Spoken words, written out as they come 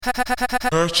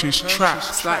Purchase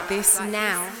tracks like this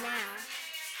now.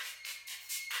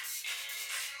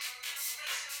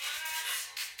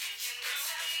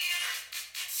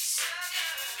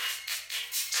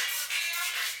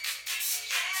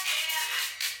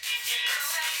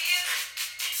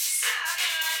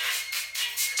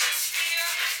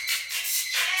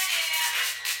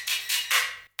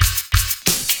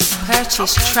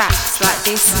 Purchase tracks like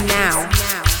this now.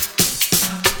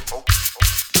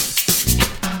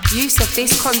 Use of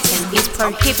this content is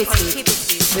prohibited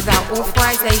without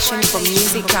authorization from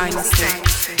Music Dynasty.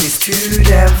 It's too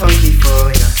damn funky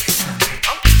for ya.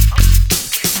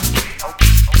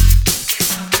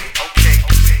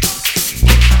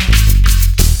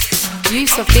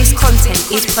 Use of this content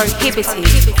is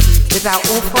prohibited without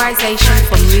authorization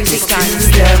from Music Dynasty. It's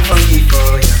too damn funky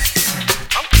for ya.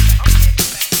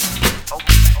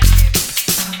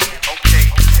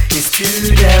 It's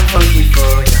too damn funky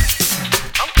for ya.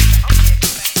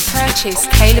 Purchase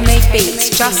tailor-made beats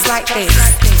just like this.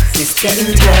 It's too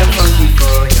damn funky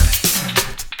for ya.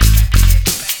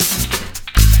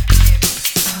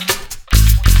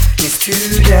 It's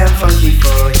too damn funky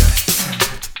for ya.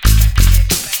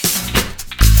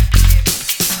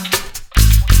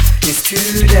 It's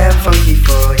too damn funky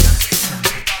for ya.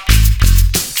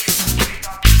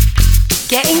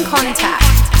 Get in contact.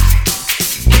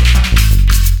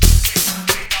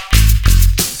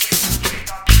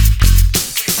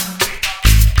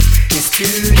 Too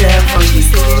damn funky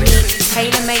Purchase a for ya. unique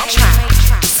tailor-made track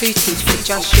suited for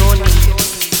just your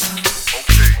needs.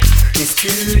 It's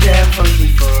too damn funky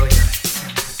for ya.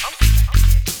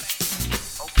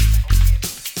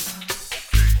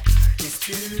 It's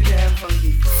too damn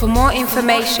funky for ya. For more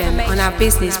information on our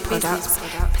business products,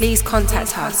 please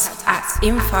contact us at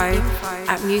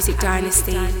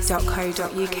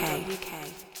info@musicdynasty.co.uk.